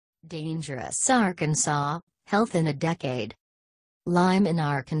Dangerous Arkansas, health in a decade. Lyme in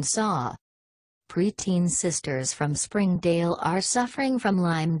Arkansas. Preteen sisters from Springdale are suffering from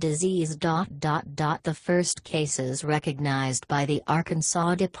Lyme disease. The first cases recognized by the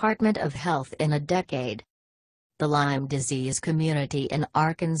Arkansas Department of Health in a decade. The Lyme disease community in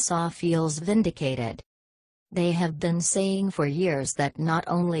Arkansas feels vindicated. They have been saying for years that not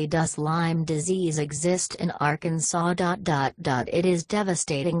only does Lyme disease exist in Arkansas. It is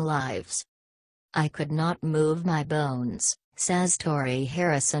devastating lives. "I could not move my bones," says Tori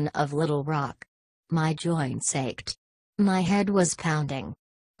Harrison of Little Rock. "My joints ached. My head was pounding.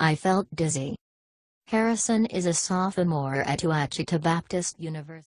 I felt dizzy." Harrison is a sophomore at Ouachita Baptist University.